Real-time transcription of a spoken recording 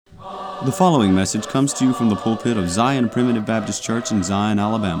The following message comes to you from the pulpit of Zion Primitive Baptist Church in Zion,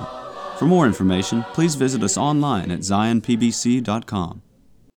 Alabama. For more information, please visit us online at zionpbc.com.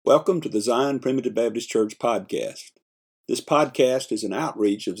 Welcome to the Zion Primitive Baptist Church podcast. This podcast is an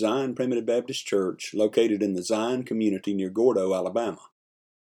outreach of Zion Primitive Baptist Church located in the Zion community near Gordo, Alabama.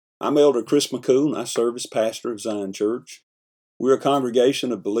 I'm Elder Chris McCool, and I serve as pastor of Zion Church. We're a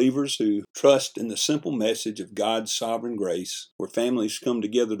congregation of believers who trust in the simple message of God's sovereign grace, where families come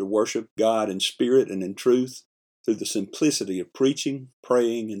together to worship God in spirit and in truth through the simplicity of preaching,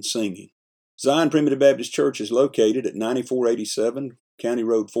 praying, and singing. Zion Primitive Baptist Church is located at 9487 County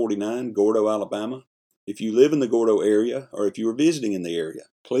Road 49, Gordo, Alabama. If you live in the Gordo area, or if you are visiting in the area,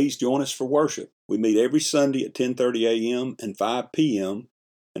 please join us for worship. We meet every Sunday at 10:30 a.m. and 5 p.m.,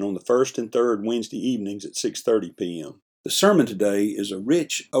 and on the first and third Wednesday evenings at 6:30 p.m. The sermon today is a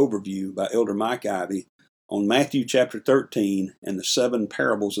rich overview by Elder Mike Ivey on Matthew chapter 13 and the 7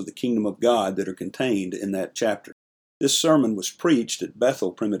 parables of the kingdom of God that are contained in that chapter. This sermon was preached at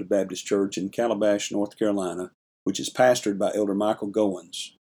Bethel Primitive Baptist Church in Calabash, North Carolina, which is pastored by Elder Michael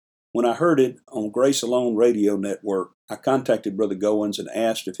Goins. When I heard it on Grace Alone Radio Network, I contacted Brother Goins and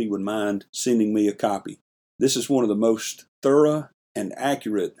asked if he would mind sending me a copy. This is one of the most thorough and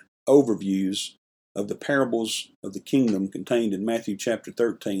accurate overviews of the parables of the kingdom contained in Matthew chapter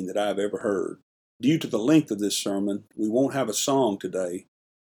 13 that I've ever heard. Due to the length of this sermon, we won't have a song today,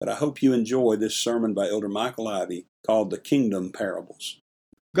 but I hope you enjoy this sermon by Elder Michael Ivey called The Kingdom Parables.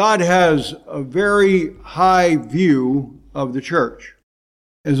 God has a very high view of the church.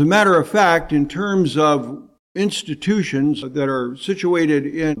 As a matter of fact, in terms of institutions that are situated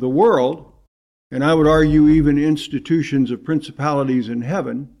in the world, and I would argue even institutions of principalities in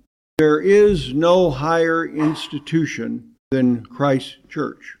heaven, there is no higher institution than Christ's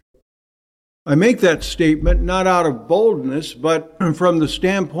church. I make that statement not out of boldness, but from the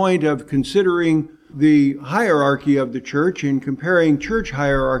standpoint of considering the hierarchy of the church and comparing church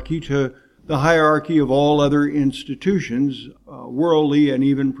hierarchy to the hierarchy of all other institutions, worldly and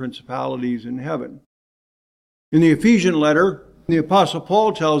even principalities in heaven. In the Ephesian letter, the Apostle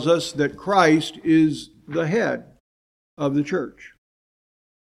Paul tells us that Christ is the head of the church.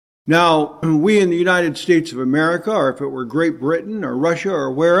 Now, we in the United States of America, or if it were Great Britain or Russia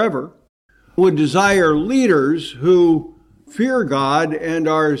or wherever, would desire leaders who fear God and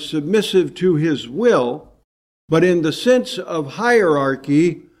are submissive to His will, but in the sense of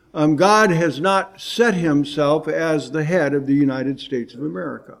hierarchy, God has not set Himself as the head of the United States of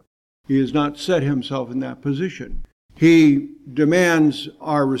America. He has not set Himself in that position. He demands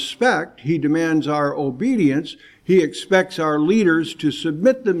our respect. He demands our obedience. He expects our leaders to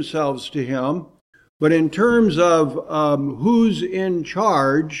submit themselves to Him. But in terms of who's in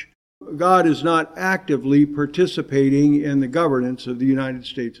charge, God is not actively participating in the governance of the United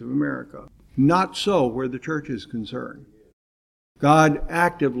States of America. Not so where the church is concerned. God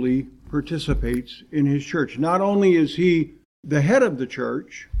actively participates in His church. Not only is He the head of the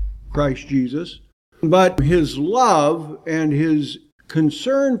church, Christ Jesus, but His love and His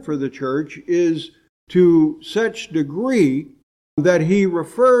concern for the church is to such degree that He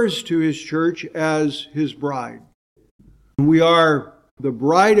refers to His church as His bride. We are the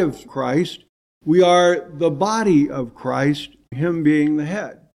bride of Christ. We are the body of Christ, Him being the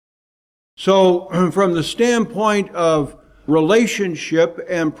head. So from the standpoint of relationship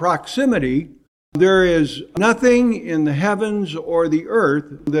and proximity, there is nothing in the heavens or the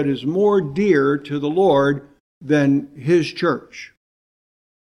earth that is more dear to the Lord than His church.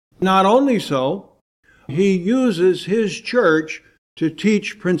 Not only so, He uses His church to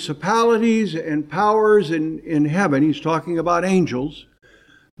teach principalities and powers in heaven. He's talking about angels,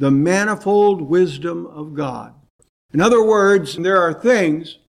 the manifold wisdom of God. In other words, there are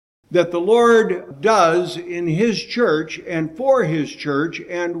things that the Lord does in His church and for His church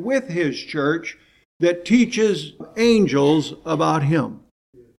and with His church that teaches angels about Him.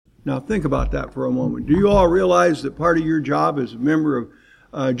 Now think about that for a moment. Do you all realize that part of your job as a member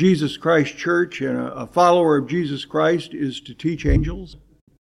of Jesus Christ Church and a follower of Jesus Christ is to teach angels?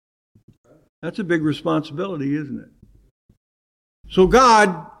 That's a big responsibility, isn't it? So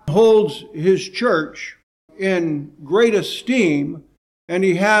God holds His church in great esteem, and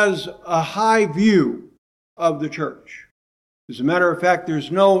He has a high view of the church. As a matter of fact,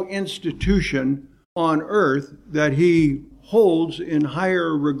 there's no institution on earth that He holds in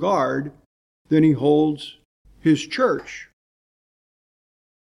higher regard than He holds His church.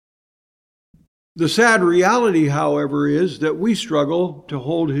 The sad reality, however, is that we struggle to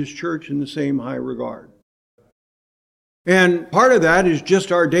hold His church in the same high regard. And part of that is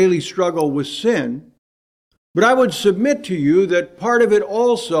just our daily struggle with sin. But I would submit to you that part of it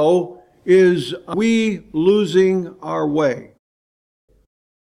also is we losing our way?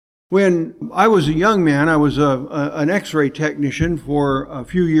 When I was a young man, I was an X-ray technician for a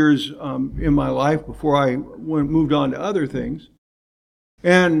few years in my life before I moved on to other things.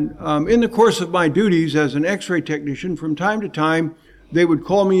 And in the course of my duties as an X-ray technician, from time to time, they would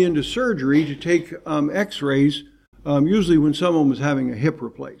call me into surgery to take X-rays, usually when someone was having a hip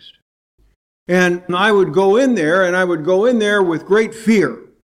replaced. And I would go in there, and I would go in there with great fear.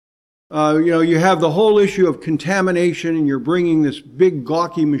 You have the whole issue of contamination, and you're bringing this big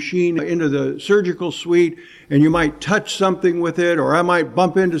gawky machine into the surgical suite, and you might touch something with it, or I might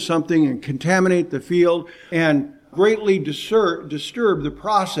bump into something and contaminate the field and greatly disturb the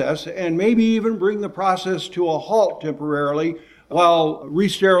process, and maybe even bring the process to a halt temporarily while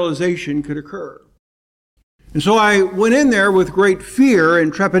re-sterilization could occur. And so I went in there with great fear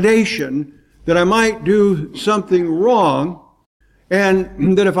and trepidation that I might do something wrong,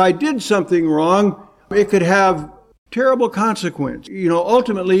 and that if I did something wrong, it could have terrible consequence.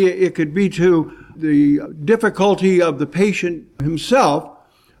 Ultimately, it could be to the difficulty of the patient himself.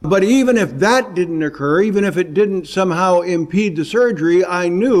 But even if that didn't occur, even if it didn't somehow impede the surgery, I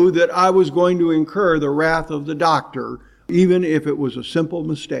knew that I was going to incur the wrath of the doctor, even if it was a simple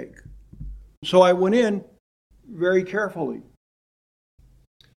mistake. So I went in very carefully.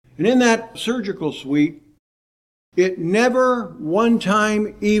 And in that surgical suite, it never one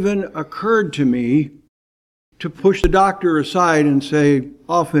time even occurred to me to push the doctor aside and say,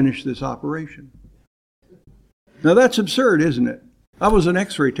 I'll finish this operation. Now that's absurd, isn't it? I was an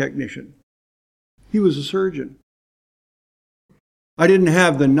X-ray technician. He was a surgeon. I didn't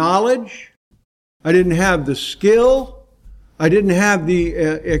have the knowledge. I didn't have the skill. I didn't have the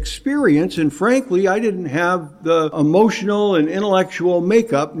experience. And frankly, I didn't have the emotional and intellectual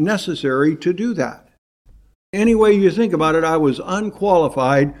makeup necessary to do that. Any way you think about it, I was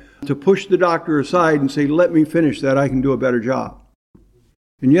unqualified to push the doctor aside and say, let me finish that, I can do a better job.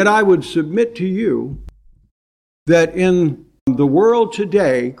 And yet I would submit to you that in the world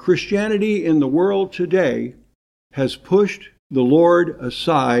today, Christianity in the world today has pushed the Lord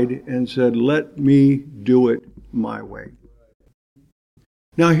aside and said, let me do it my way.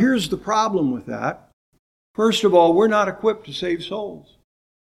 Now here's the problem with that. First of all, we're not equipped to save souls.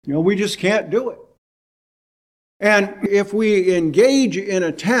 We just can't do it. And if we engage in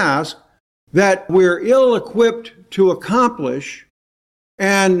a task that we're ill-equipped to accomplish,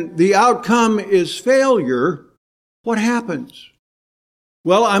 and the outcome is failure, what happens?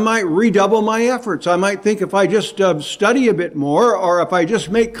 Well, I might redouble my efforts. I might think if I just study a bit more, or if I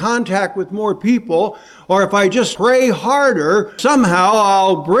just make contact with more people, or if I just pray harder, somehow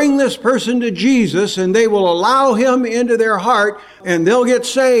I'll bring this person to Jesus and they will allow him into their heart and they'll get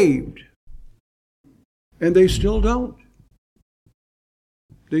saved. And they still don't.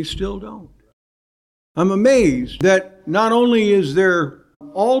 They still don't. I'm amazed that not only is there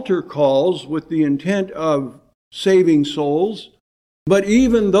altar calls with the intent of saving souls, but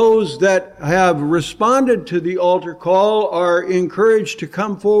even those that have responded to the altar call are encouraged to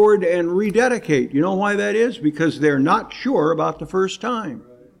come forward and rededicate. You know why that is? Because they're not sure about the first time.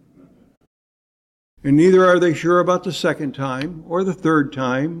 And neither are they sure about the second time, or the third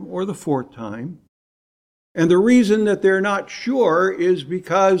time, or the fourth time. And the reason that they're not sure is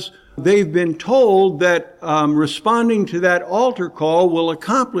because they've been told that responding to that altar call will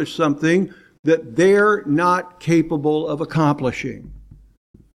accomplish something that they're not capable of accomplishing.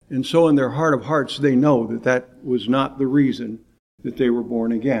 And so in their heart of hearts, they know that that was not the reason that they were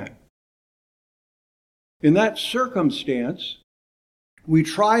born again. In that circumstance, we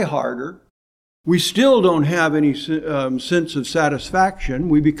try harder. We still don't have any sense of satisfaction.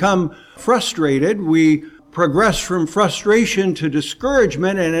 We become frustrated. We progress from frustration to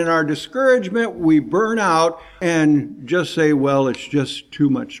discouragement, and in our discouragement, we burn out and just say, well, it's just too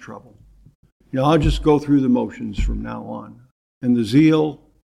much trouble. I'll just go through the motions from now on. And the zeal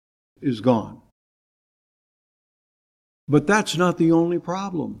is gone. But that's not the only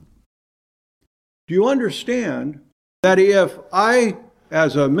problem. Do you understand that if I,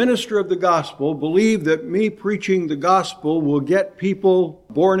 as a minister of the gospel, believe that me preaching the gospel will get people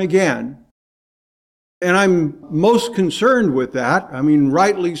born again, and I'm most concerned with that,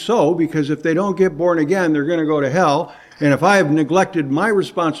 rightly so, because if they don't get born again, they're going to go to hell. And if I have neglected my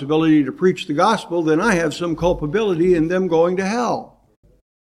responsibility to preach the gospel, then I have some culpability in them going to hell.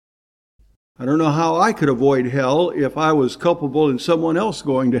 I don't know how I could avoid hell if I was culpable in someone else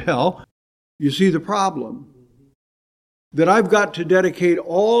going to hell. You see the problem? That I've got to dedicate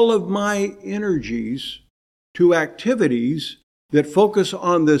all of my energies to activities that focus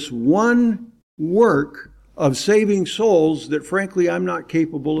on this one work of saving souls that frankly I'm not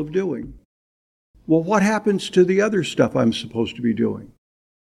capable of doing. Well, what happens to the other stuff I'm supposed to be doing?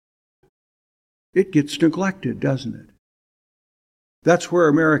 It gets neglected, doesn't it? That's where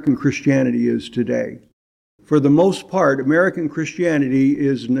American Christianity is today. For the most part, American Christianity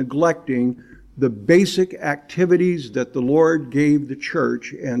is neglecting the basic activities that the Lord gave the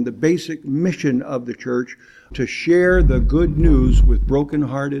church and the basic mission of the church to share the good news with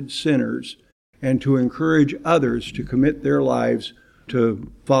broken-hearted sinners and to encourage others to commit their lives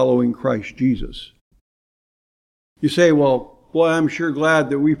to following Christ Jesus. You say, well, boy, I'm sure glad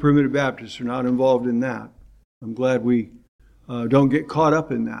that we Primitive Baptists are not involved in that. I'm glad we don't get caught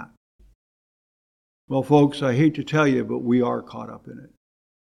up in that. Well, folks, I hate to tell you, but we are caught up in it.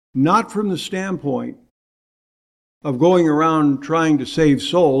 Not from the standpoint of going around trying to save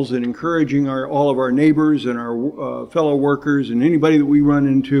souls and encouraging all of our neighbors and our fellow workers and anybody that we run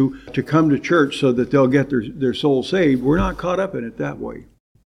into to come to church so that they'll get their soul saved. We're not caught up in it that way.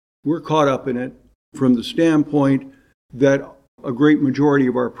 We're caught up in it from the standpoint that a great majority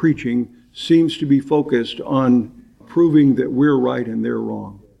of our preaching seems to be focused on proving that we're right and they're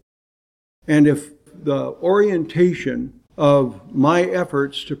wrong. And if the orientation of my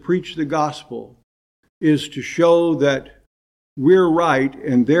efforts to preach the gospel is to show that we're right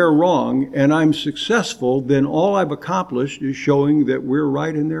and they're wrong, and I'm successful, then all I've accomplished is showing that we're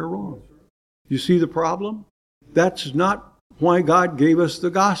right and they're wrong. You see the problem? That's not why God gave us the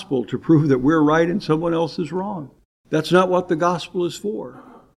gospel, to prove that we're right and someone else is wrong. That's not what the gospel is for.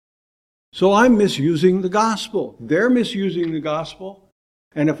 So I'm misusing the gospel. They're misusing the gospel.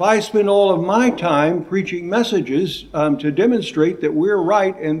 And if I spend all of my time preaching messages to demonstrate that we're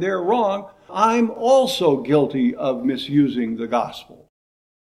right and they're wrong, I'm also guilty of misusing the gospel.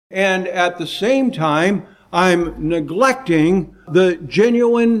 And at the same time, I'm neglecting the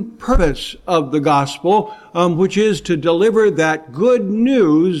genuine purpose of the gospel, which is to deliver that good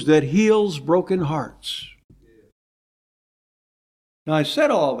news that heals broken hearts. Now, I said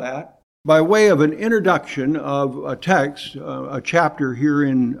all that by way of an introduction of a text, a chapter here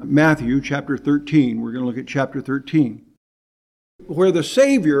in Matthew, chapter 13. We're going to look at chapter 13, where the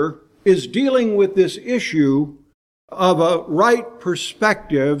Savior is dealing with this issue of a right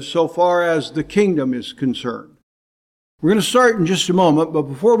perspective so far as the kingdom is concerned. We're going to start in just a moment, but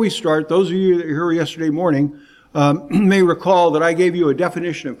before we start, those of you that were here yesterday morning may recall that I gave you a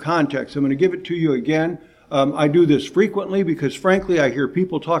definition of context. I'm going to give it to you again. I do this frequently because, frankly, I hear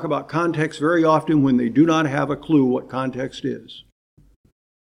people talk about context very often when they do not have a clue what context is.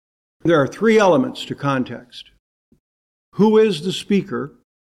 There are three elements to context. Who is the speaker?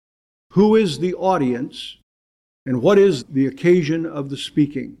 Who is the audience? And what is the occasion of the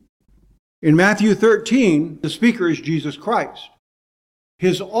speaking? In Matthew 13, the speaker is Jesus Christ.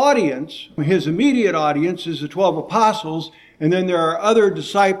 His audience, his immediate audience, is the 12 apostles, and then there are other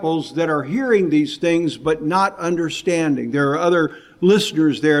disciples that are hearing these things but not understanding. There are other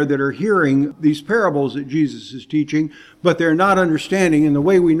listeners there that are hearing these parables that Jesus is teaching, but they're not understanding. And the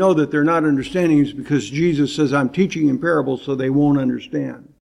way we know that they're not understanding is because Jesus says, I'm teaching in parables so they won't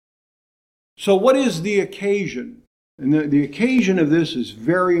understand. So what is the occasion? And the occasion of this is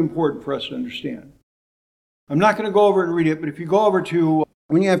very important for us to understand. I'm not going to go over and read it, but if you go over to,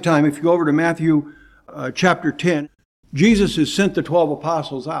 when you have time, if you go over to Matthew chapter 10, Jesus has sent the 12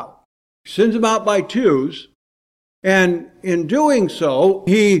 apostles out. He sends them out by twos, and in doing so,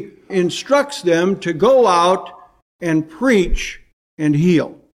 he instructs them to go out and preach and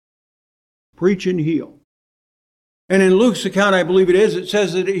heal. Preach and heal. And in Luke's account, I believe it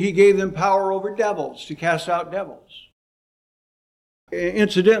says that he gave them power over devils, to cast out devils.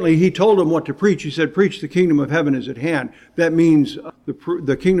 Incidentally, he told them what to preach. He said, preach the kingdom of heaven is at hand. That means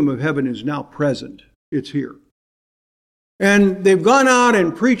the kingdom of heaven is now present. It's here. And they've gone out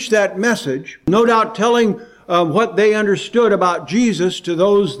and preached that message, no doubt telling what they understood about Jesus to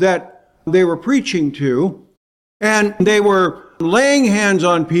those that they were preaching to. And they were laying hands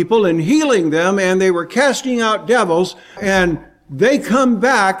on people and healing them, and they were casting out devils. And they come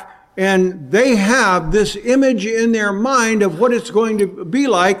back and they have this image in their mind of what it's going to be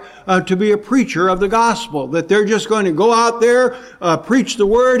like to be a preacher of the gospel. That they're just going to go out there, preach the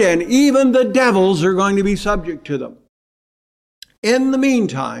word, and even the devils are going to be subject to them. In the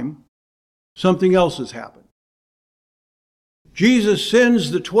meantime, something else has happened. Jesus sends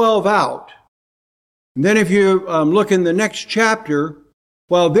the 12 out. And then if you look in the next chapter,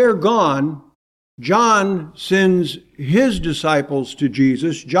 while they're gone, John sends his disciples to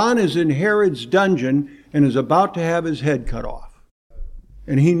Jesus. John is in Herod's dungeon and is about to have his head cut off.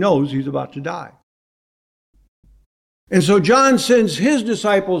 And he knows he's about to die. And so John sends his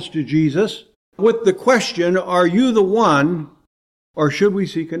disciples to Jesus, with the question, are you the one, or should we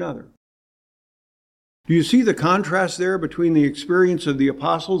seek another? Do you see the contrast there between the experience of the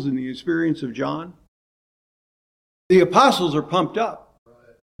apostles and the experience of John? The apostles are pumped up.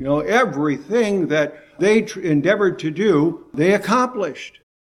 Everything that they endeavored to do, they accomplished.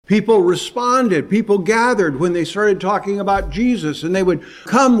 People responded. People gathered when they started talking about Jesus, and they would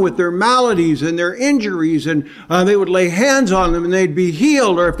come with their maladies and their injuries, and they would lay hands on them and they'd be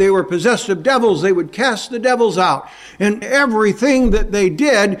healed, or if they were possessed of devils, they would cast the devils out. And everything that they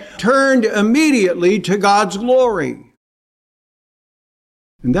did turned immediately to God's glory.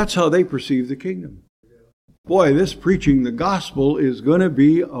 And that's how they perceive the kingdom. Boy, this preaching the gospel is going to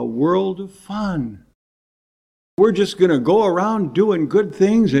be a world of fun. We're just going to go around doing good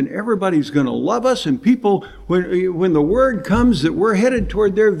things, and everybody's going to love us. And people, when the word comes that we're headed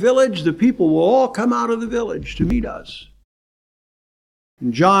toward their village, the people will all come out of the village to meet us.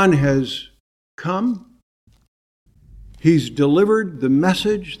 And John has come. He's delivered the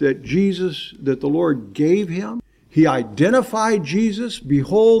message that the Lord gave him. He identified Jesus.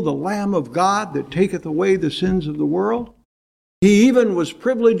 Behold, the Lamb of God that taketh away the sins of the world. He even was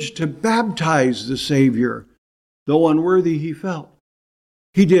privileged to baptize the Savior, though unworthy he felt.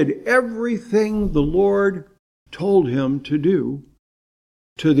 He did everything the Lord told him to do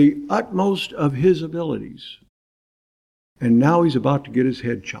to the utmost of his abilities. And now he's about to get his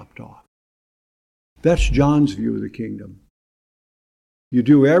head chopped off. That's John's view of the kingdom. You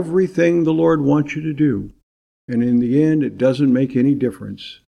do everything the Lord wants you to do, and in the end it doesn't make any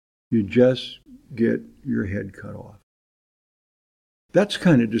difference. You just get your head cut off. That's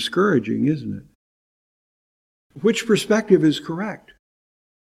kind of discouraging, isn't it? Which perspective is correct?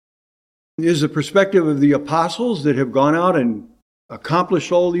 Is the perspective of the apostles that have gone out and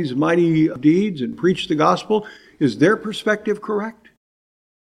accomplished all these mighty deeds and preached the gospel, is their perspective correct?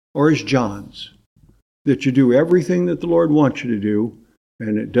 Or is John's? That you do everything that the Lord wants you to do,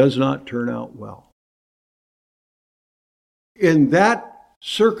 and it does not turn out well. In that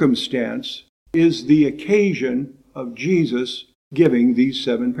circumstance is the occasion of Jesus giving these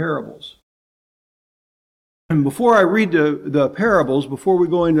 7 parables. And before I read the parables, before we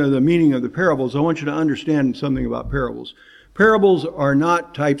go into the meaning of the parables, I want you to understand something about parables. Parables are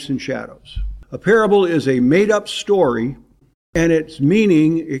not types and shadows. A parable is a made-up story, and its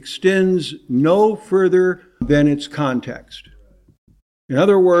meaning extends no further than its context. In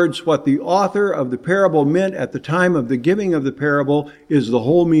other words, what the author of the parable meant at the time of the giving of the parable is the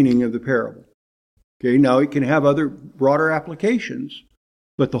whole meaning of the parable. Okay, now it can have other broader applications,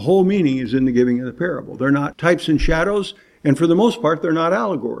 but the whole meaning is in the giving of the parable. They're not types and shadows, and for the most part, they're not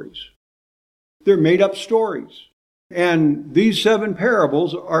allegories. They're made-up stories. And these 7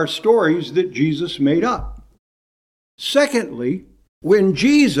 parables are stories that Jesus made up. Secondly, when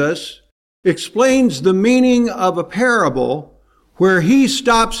Jesus explains the meaning of a parable, where he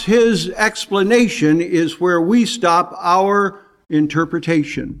stops his explanation is where we stop our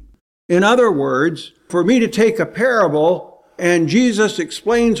interpretation. In other words, for me to take a parable and Jesus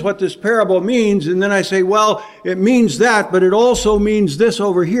explains what this parable means, and then I say, well, it means that, but it also means this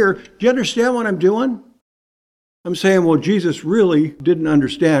over here. Do you understand what I'm doing? I'm saying, well, Jesus really didn't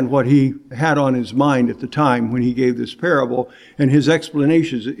understand what he had on his mind at the time when he gave this parable, and his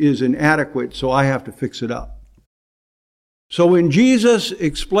explanation is inadequate, so I have to fix it up. So when Jesus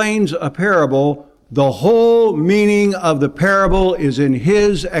explains a parable, the whole meaning of the parable is in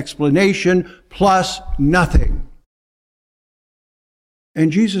his explanation plus nothing. And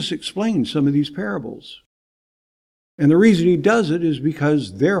Jesus explains some of these parables. And the reason he does it is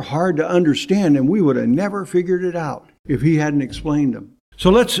because they're hard to understand, and we would have never figured it out if he hadn't explained them. So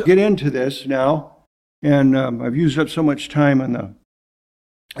let's get into this now. And I've used up so much time on the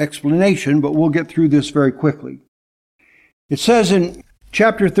explanation, but we'll get through this very quickly. It says in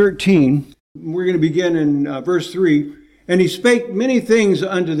chapter 13, we're going to begin in verse 3, and he spake many things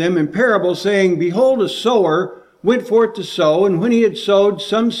unto them in parables, saying, Behold, a sower went forth to sow, and when he had sowed,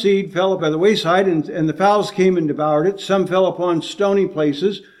 some seed fell by the wayside, and the fowls came and devoured it. Some fell upon stony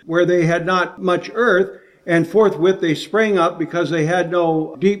places, where they had not much earth, and forthwith they sprang up, because they had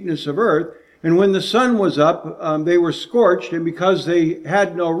no deepness of earth. And when the sun was up, they were scorched, and because they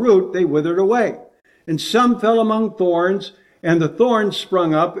had no root, they withered away. And some fell among thorns, and the thorns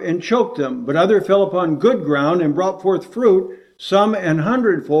sprung up and choked them. But other fell upon good ground, and brought forth fruit, some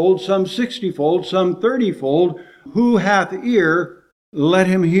 100-fold, some 60-fold, some 30-fold. Who hath ear, let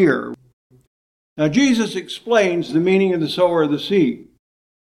him hear. Now Jesus explains the meaning of the sower of the seed.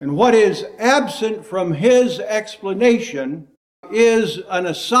 And what is absent from his explanation is an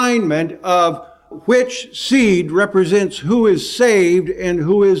assignment of which seed represents who is saved and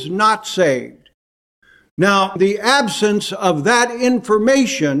who is not saved. Now, the absence of that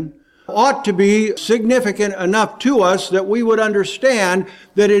information ought to be significant enough to us that we would understand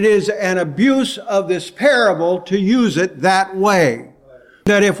that it is an abuse of this parable to use it that way.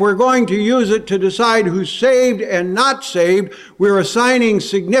 That if we're going to use it to decide who's saved and not saved, we're assigning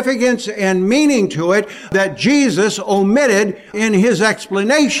significance and meaning to it that Jesus omitted in his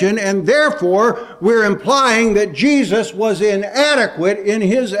explanation, and therefore we're implying that Jesus was inadequate in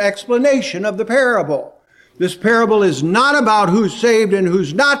his explanation of the parable. This parable is not about who's saved and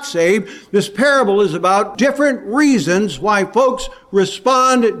who's not saved. This parable is about different reasons why folks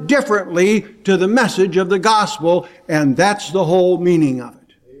respond differently to the message of the gospel, and that's the whole meaning of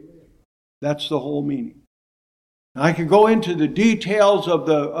it. That's the whole meaning. I could go into the details of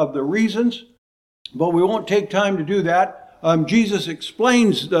the reasons, but we won't take time to do that. Jesus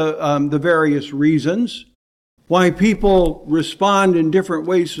explains the various reasons why people respond in different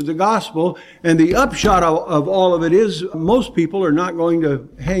ways to the gospel, and the upshot of all of it is most people are not going to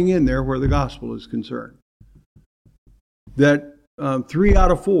hang in there where the gospel is concerned. That 3 out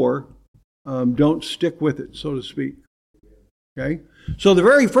of 4 don't stick with it, so to speak. Okay? So the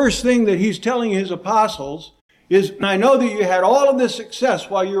very first thing that he's telling his apostles is, I know that you had all of this success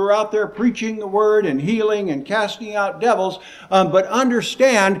while you were out there preaching the word and healing and casting out devils, but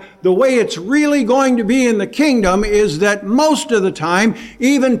understand the way it's really going to be in the kingdom is that most of the time,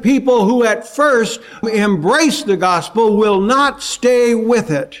 even people who at first embrace the gospel will not stay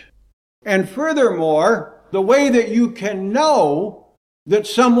with it. And furthermore, the way that you can know that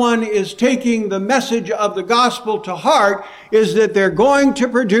someone is taking the message of the gospel to heart is that they're going to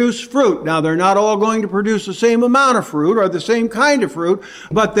produce fruit. Now, they're not all going to produce the same amount of fruit or the same kind of fruit,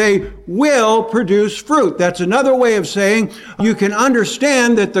 but they will produce fruit. That's another way of saying you can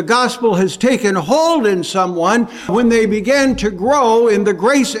understand that the gospel has taken hold in someone when they begin to grow in the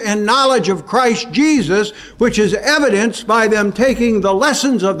grace and knowledge of Christ Jesus, which is evidenced by them taking the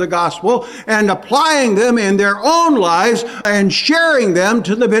lessons of the gospel and applying them in their own lives and sharing them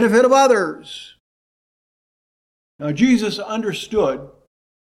to the benefit of others. Now, Jesus understood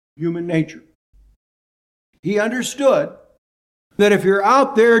human nature. He understood that if you're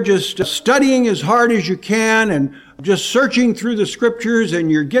out there just studying as hard as you can and just searching through the scriptures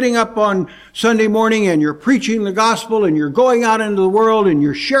and you're getting up on Sunday morning and you're preaching the gospel and you're going out into the world and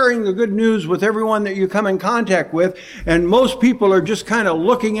you're sharing the good news with everyone that you come in contact with, and most people are just kind of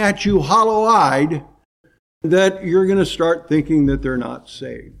looking at you hollow-eyed, that you're going to start thinking that they're not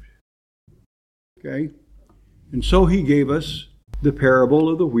saved. Okay? And so he gave us the parable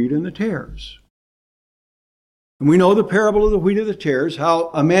of the wheat and the tares. And we know the parable of the wheat and the tares, how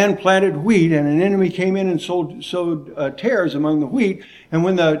a man planted wheat and an enemy came in and sowed tares among the wheat. And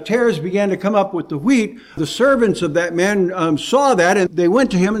when the tares began to come up with the wheat, the servants of that man saw that, and they went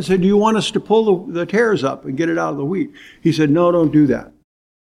to him and said, "Do you want us to pull the tares up and get it out of the wheat?" He said, "No, don't do that.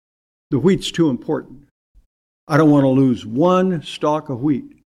 The wheat's too important. I don't want to lose one stalk of wheat.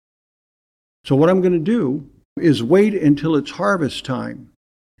 So what I'm going to do is wait until it's harvest time.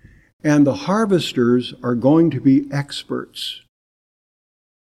 And the harvesters are going to be experts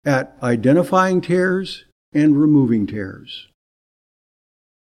at identifying tares and removing tares.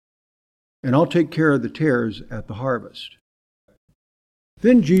 And I'll take care of the tares at the harvest."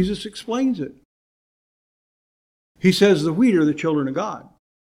 Then Jesus explains it. He says the wheat are the children of God.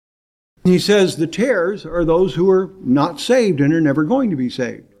 He says the tares are those who are not saved and are never going to be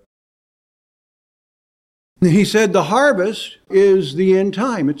saved. He said the harvest is the end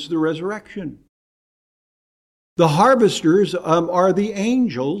time. It's the resurrection. The harvesters are the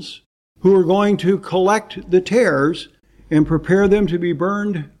angels who are going to collect the tares and prepare them to be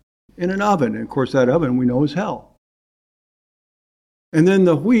burned in an oven. And of course, that oven we know is hell. And then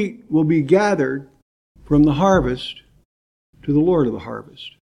the wheat will be gathered from the harvest to the Lord of the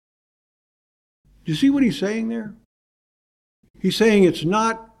harvest. Do you see what he's saying there? He's saying it's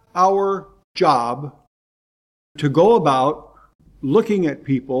not our job to go about looking at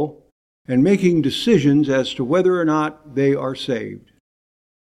people and making decisions as to whether or not they are saved.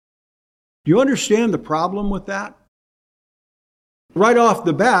 Do you understand the problem with that? Right off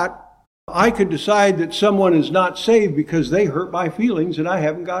the bat, I could decide that someone is not saved because they hurt my feelings and I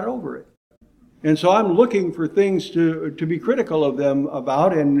haven't got over it. And so I'm looking for things to be critical of them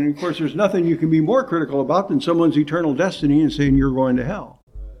about. And of course, there's nothing you can be more critical about than someone's eternal destiny and saying you're going to hell.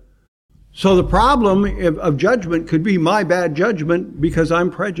 So the problem of judgment could be my bad judgment because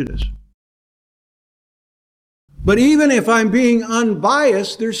I'm prejudiced. But even if I'm being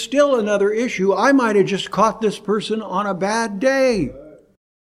unbiased, there's still another issue. I might have just caught this person on a bad day.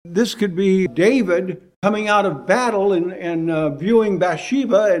 This could be David coming out of battle and viewing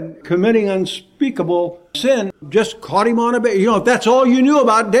Bathsheba and committing unspeakable sin just caught him on a bit. If that's all you knew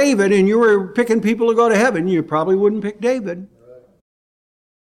about David and you were picking people to go to heaven, you probably wouldn't pick David.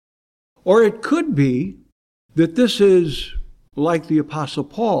 Or it could be that this is like the Apostle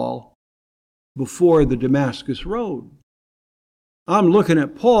Paul before the Damascus Road. I'm looking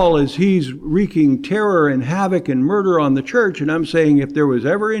at Paul as he's wreaking terror and havoc and murder on the church, and I'm saying if there was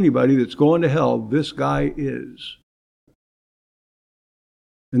ever anybody that's going to hell, this guy is.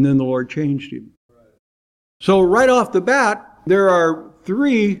 And then the Lord changed him. So right off the bat, there are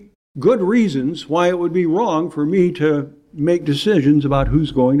 3 good reasons why it would be wrong for me to make decisions about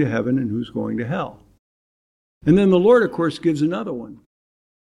who's going to heaven and who's going to hell. And then the Lord, of course, gives another one.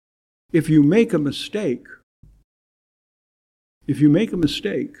 If you make a mistake,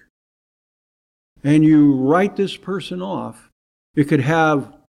 and you write this person off, it could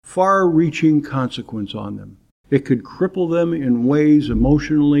have far-reaching consequence on them. It could cripple them in ways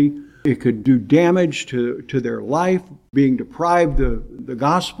emotionally. It could do damage to their life, being deprived the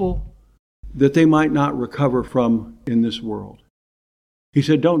gospel that they might not recover from in this world. He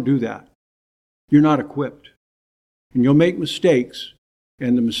said, don't do that. You're not equipped. And you'll make mistakes,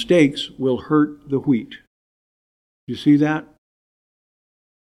 and the mistakes will hurt the wheat. You see that?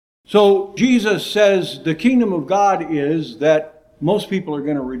 So Jesus says the kingdom of God is that most people are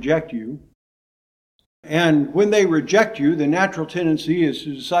going to reject you. And when they reject you, the natural tendency is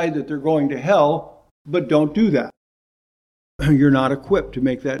to decide that they're going to hell, but don't do that. You're not equipped to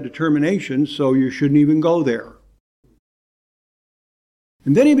make that determination, so you shouldn't even go there.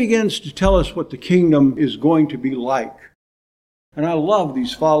 And then he begins to tell us what the kingdom is going to be like. And I love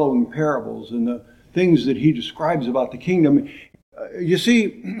these following parables and the things that he describes about the kingdom. You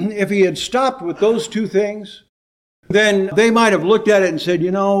see, if he had stopped with those 2 things, then they might have looked at it and said,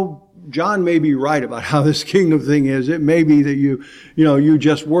 John may be right about how this kingdom thing is. It may be that you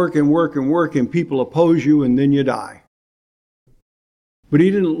just work and work and work and people oppose you and then you die. But he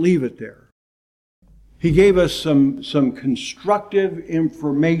didn't leave it there. He gave us some constructive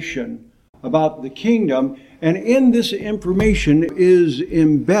information about the kingdom, and in this information is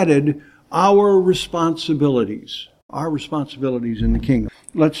embedded our responsibilities in the kingdom.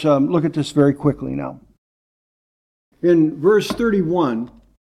 Let's look at this very quickly now. In verse 31,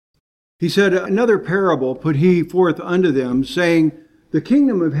 he said, another parable put he forth unto them, saying, the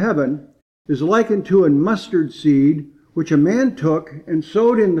kingdom of heaven is likened to a mustard seed, which a man took and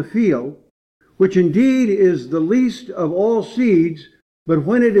sowed in the field, which indeed is the least of all seeds, but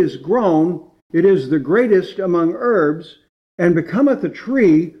when it is grown, it is the greatest among herbs, and becometh a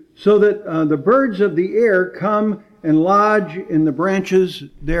tree, so that the birds of the air come and lodge in the branches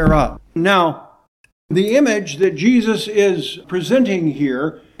thereof. Now, the image that Jesus is presenting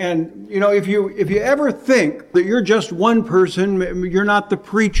here, and if you ever think that you're just one person, you're not the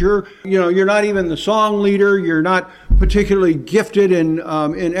preacher, you're not even the song leader, you're not particularly gifted in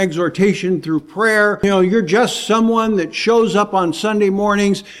exhortation through prayer, you're just someone that shows up on Sunday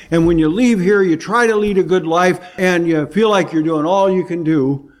mornings, and when you leave here, you try to lead a good life, and you feel like you're doing all you can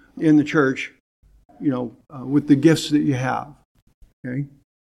do in the church, with the gifts that you have. Okay?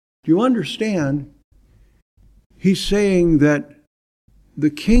 Do you understand? He's saying that the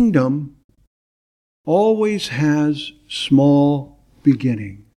kingdom always has small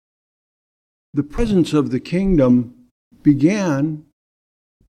beginning. The presence of the kingdom began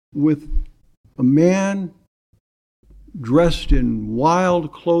with a man dressed in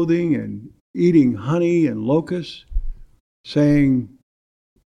wild clothing and eating honey and locusts, saying,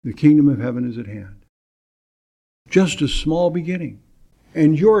 the kingdom of heaven is at hand. Just a small beginning.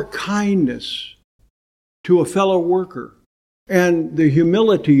 And your kindness to a fellow worker, and the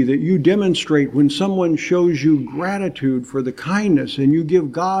humility that you demonstrate when someone shows you gratitude for the kindness, and you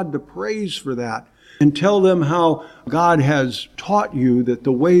give God the praise for that, and tell them how God has taught you that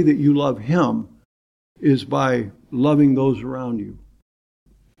the way that you love Him is by loving those around you.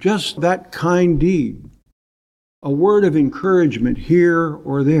 Just that kind deed, a word of encouragement here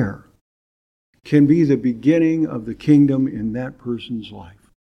or there, can be the beginning of the kingdom in that person's life.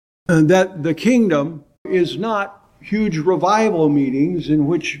 And that the kingdom is not huge revival meetings in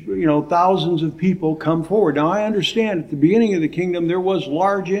which, thousands of people come forward. Now, I understand at the beginning of the kingdom there was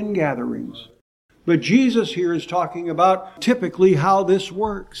large ingatherings. But Jesus here is talking about typically how this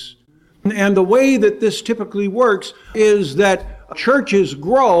works. And the way that this typically works is that churches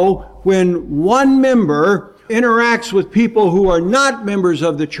grow when one member interacts with people who are not members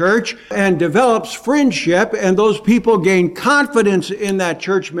of the church and develops friendship, and those people gain confidence in that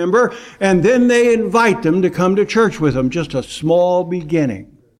church member, and then they invite them to come to church with them. Just a small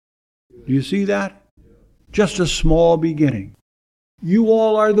beginning. Do you see that? Just a small beginning. You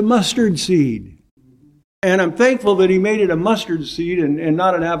all are the mustard seed. And I'm thankful that he made it a mustard seed and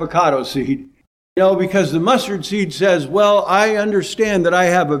not an avocado seed. Because the mustard seed says, well, I understand that I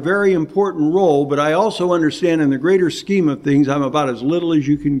have a very important role, but I also understand in the greater scheme of things, I'm about as little as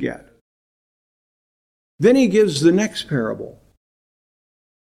you can get. Then he gives the next parable.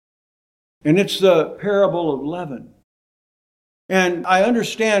 And it's the parable of leaven. And I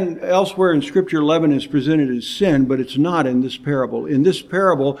understand elsewhere in Scripture, leaven is presented as sin, but it's not in this parable. In this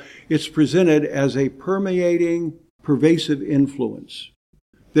parable, it's presented as a permeating, pervasive influence.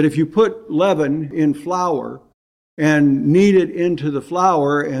 That if you put leaven in flour and knead it into the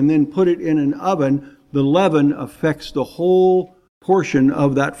flour and then put it in an oven, the leaven affects the whole portion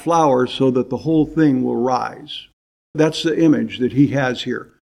of that flour so that the whole thing will rise. That's the image that he has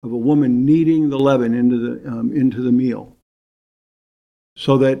here of a woman kneading the leaven into the meal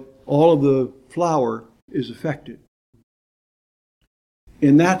so that all of the flour is affected.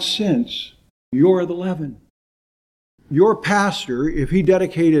 In that sense, you're the leaven. Your pastor, if he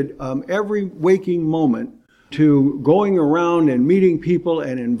dedicated every waking moment to going around and meeting people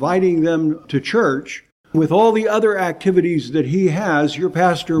and inviting them to church, with all the other activities that he has, your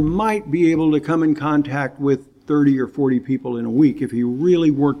pastor might be able to come in contact with 30 or 40 people in a week if he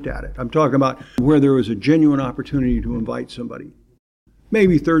really worked at it. I'm talking about where there was a genuine opportunity to invite somebody.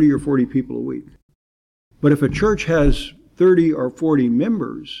 Maybe 30 or 40 people a week. But if a church has 30 or 40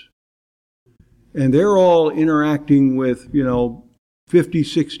 members, and they're all interacting with, 50,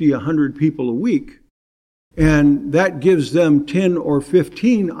 60, 100 people a week, and that gives them 10 or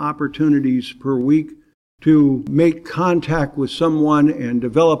 15 opportunities per week to make contact with someone and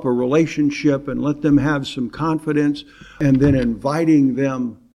develop a relationship and let them have some confidence, and then inviting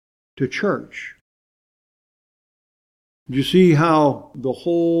them to church. Do you see how the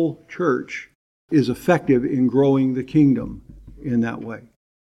whole church is effective in growing the kingdom in that way?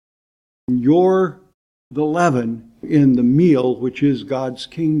 You're the leaven in the meal, which is God's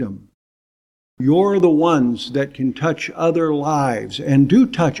kingdom. You're the ones that can touch other lives and do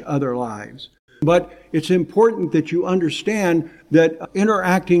touch other lives. But it's important that you understand that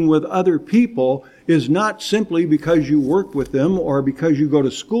interacting with other people is not simply because you work with them or because you go to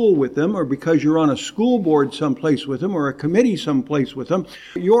school with them or because you're on a school board someplace with them or a committee someplace with them.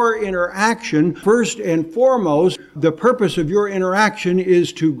 Your interaction, first and foremost, the purpose of your interaction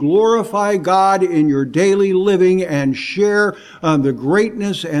is to glorify God in your daily living and share the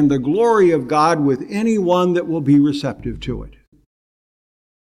greatness and the glory of God with anyone that will be receptive to it.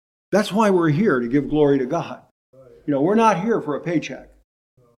 That's why we're here, to give glory to God. We're not here for a paycheck.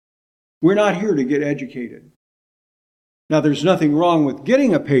 We're not here to get educated. Now, there's nothing wrong with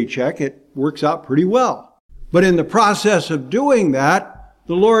getting a paycheck. It works out pretty well. But in the process of doing that,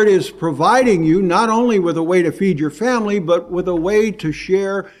 the Lord is providing you not only with a way to feed your family, but with a way to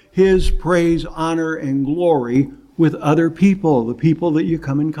share His praise, honor, and glory with other people, the people that you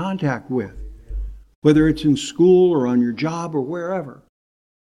come in contact with, whether it's in school or on your job or wherever.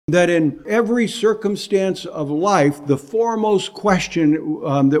 That in every circumstance of life, the foremost question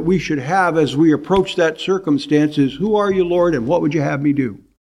that we should have as we approach that circumstance is, who are you, Lord, and what would you have me do?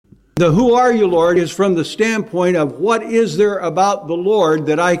 The who are you, Lord, is from the standpoint of what is there about the Lord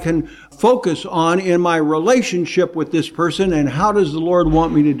that I can focus on in my relationship with this person, and how does the Lord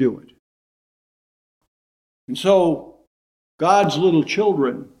want me to do it? And so, God's little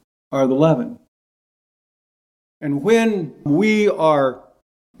children are the leaven. And when we are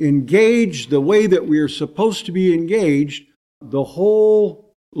engaged the way that we are supposed to be engaged, the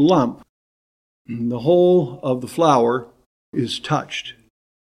whole lump, the whole of the flour is touched.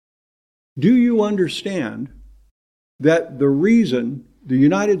 Do you understand that the reason the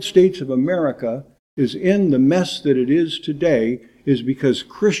United States of America is in the mess that it is today is because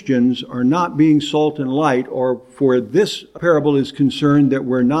Christians are not being salt and light, or for this parable is concerned, that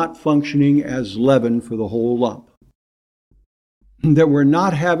we're not functioning as leaven for the whole lump? That we're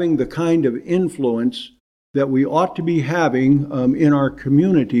not having the kind of influence that we ought to be having in our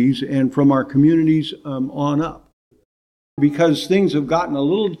communities and from our communities on up. Because things have gotten a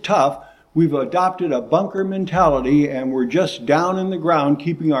little tough, we've adopted a bunker mentality and we're just down in the ground,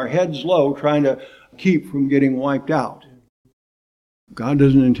 keeping our heads low, trying to keep from getting wiped out. God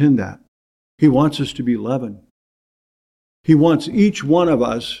doesn't intend that. He wants us to be leaven. He wants each one of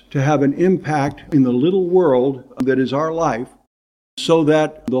us to have an impact in the little world that is our life, so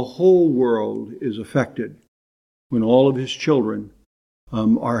that the whole world is affected when all of His children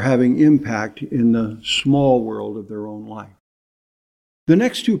are having impact in the small world of their own life. The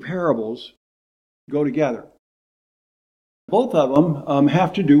next two parables go together. Both of them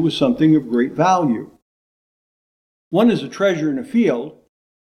have to do with something of great value. One is a treasure in a field,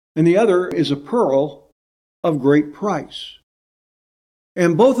 and the other is a pearl of great price.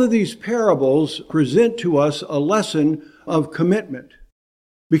 And both of these parables present to us a lesson of commitment.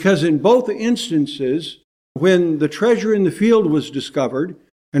 Because in both instances, when the treasure in the field was discovered,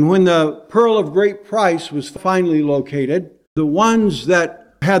 and when the pearl of great price was finally located, the ones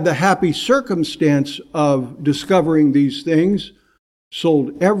that had the happy circumstance of discovering these things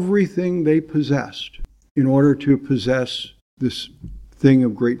sold everything they possessed in order to possess this thing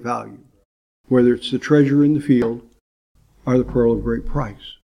of great value, whether it's the treasure in the field or the pearl of great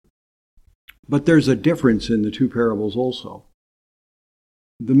price. But there's a difference in the two parables also.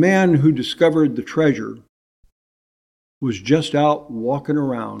 The man who discovered the treasure was just out walking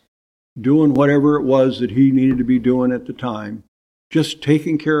around, doing whatever it was that he needed to be doing at the time, just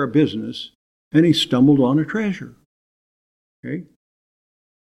taking care of business, and he stumbled on a treasure. Okay?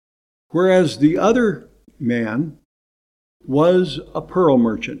 Whereas the other man was a pearl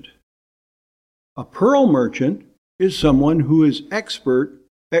merchant. A pearl merchant is someone who is expert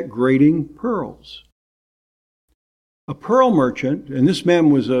at grading pearls. A pearl merchant, and this man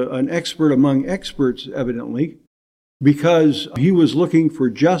was an expert among experts evidently, because he was looking for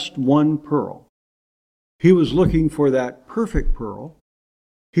just one pearl. He was looking for that perfect pearl.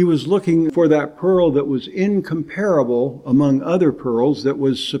 He was looking for that pearl that was incomparable among other pearls, that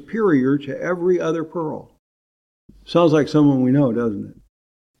was superior to every other pearl. Sounds like someone we know, doesn't it?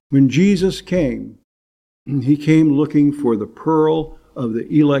 When Jesus came, he came looking for the pearl of the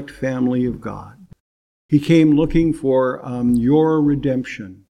elect family of God. He came looking for your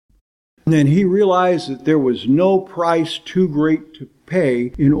redemption. And he realized that there was no price too great to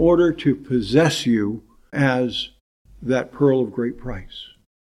pay in order to possess you as that pearl of great price.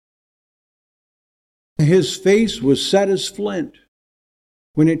 His face was set as flint.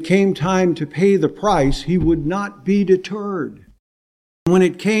 When it came time to pay the price, he would not be deterred. When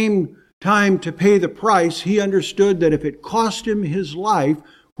it came time to pay the price, he understood that if it cost him his life,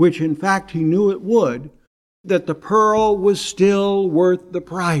 which in fact he knew it would, that the pearl was still worth the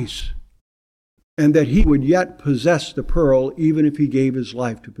price, and that he would yet possess the pearl even if he gave his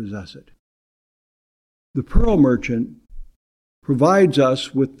life to possess it. The pearl merchant provides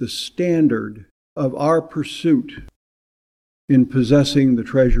us with the standard of our pursuit in possessing the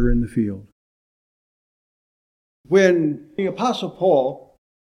treasure in the field. When the Apostle Paul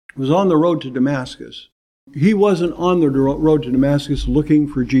was on the road to Damascus, he wasn't on the road to Damascus looking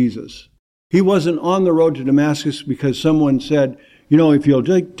for Jesus. He wasn't on the road to Damascus because someone said, you know, if you'll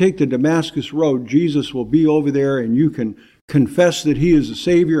take the Damascus road, Jesus will be over there and you can confess that he is the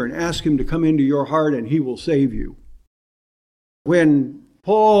Savior and ask him to come into your heart and he will save you. When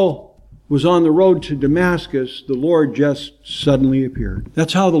Paul was on the road to Damascus, the Lord just suddenly appeared.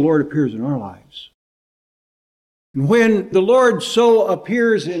 That's how the Lord appears in our lives. And when the Lord so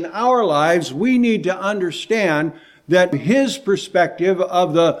appears in our lives, we need to understand that his perspective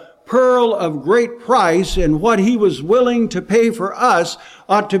of the pearl of great price and what he was willing to pay for us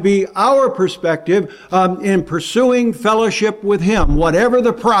ought to be our perspective in pursuing fellowship with him. Whatever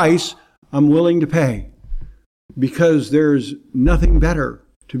the price, I'm willing to pay. Because there's nothing better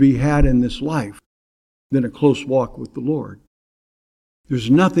to be had in this life than a close walk with the Lord.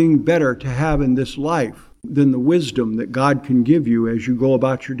 There's nothing better to have in this life than the wisdom that God can give you as you go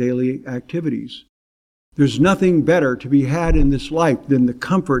about your daily activities. There's nothing better to be had in this life than the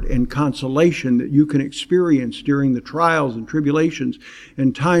comfort and consolation that you can experience during the trials and tribulations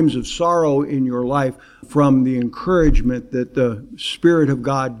and times of sorrow in your life from the encouragement that the Spirit of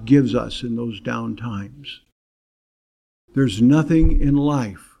God gives us in those down times. There's nothing in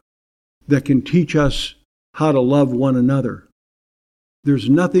life that can teach us how to love one another. There's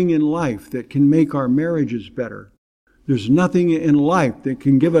nothing in life that can make our marriages better. There's nothing in life that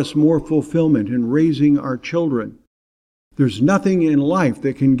can give us more fulfillment in raising our children. There's nothing in life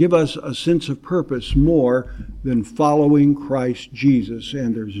that can give us a sense of purpose more than following Christ Jesus,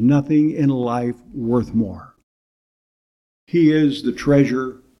 and there's nothing in life worth more. He is the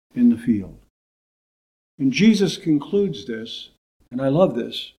treasure in the field. And Jesus concludes this, and I love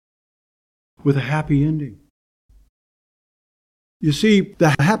this, with a happy ending. You see,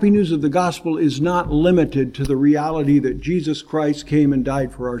 the happy news of the gospel is not limited to the reality that Jesus Christ came and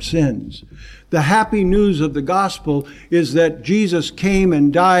died for our sins. The happy news of the gospel is that Jesus came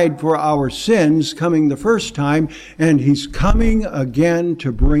and died for our sins, coming the first time, and he's coming again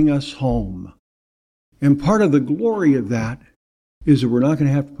to bring us home. And part of the glory of that is that we're not going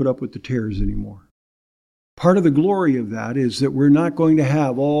to have to put up with the tears anymore. Part of the glory of that is that we're not going to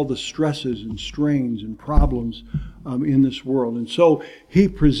have all the stresses and strains and problems in this world. And so he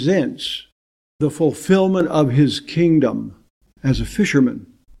presents the fulfillment of his kingdom as a fisherman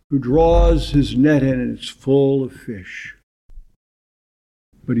who draws his net in and it's full of fish.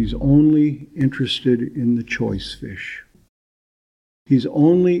 But he's only interested in the choice fish. He's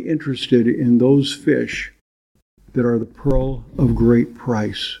only interested in those fish that are the pearl of great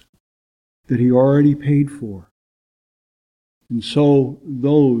price, that he already paid for. And so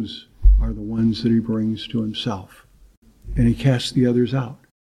those are the ones that he brings to himself. And he casts the others out.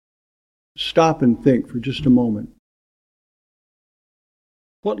 Stop and think for just a moment.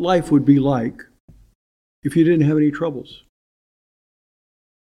 What life would be like if you didn't have any troubles?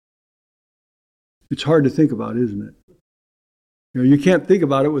 It's hard to think about, isn't it? You can't think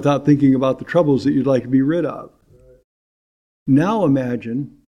about it without thinking about the troubles that you'd like to be rid of. Now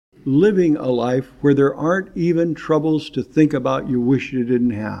imagine living a life where there aren't even troubles to think about you wish you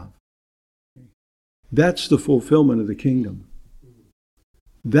didn't have. That's the fulfillment of the kingdom.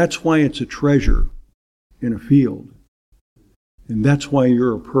 That's why it's a treasure in a field. And that's why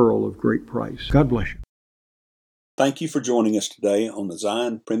you're a pearl of great price. God bless you. Thank you for joining us today on the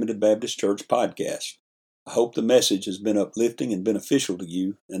Zion Primitive Baptist Church podcast. I hope the message has been uplifting and beneficial to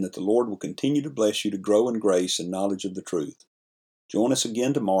you, and that the Lord will continue to bless you to grow in grace and knowledge of the truth. Join us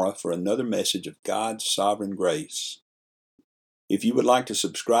again tomorrow for another message of God's sovereign grace. If you would like to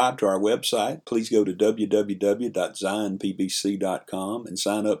subscribe to our website, please go to www.zionpbc.com and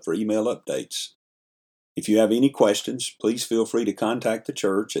sign up for email updates. If you have any questions, please feel free to contact the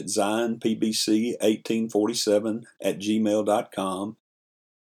church at zionpbc1847@gmail.com.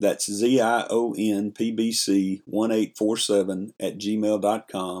 That's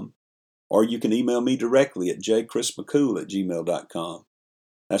zionpbc1847@gmail.com. Or you can email me directly at jchrismccool@gmail.com.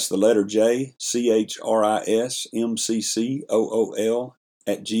 That's the letter J,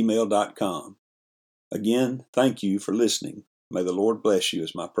 CHRISMCCOOL@gmail.com. Again, thank you for listening. May the Lord bless you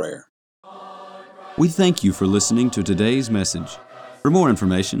is my prayer. We thank you for listening to today's message. For more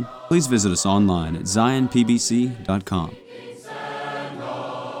information, please visit us online at zionpbc.com.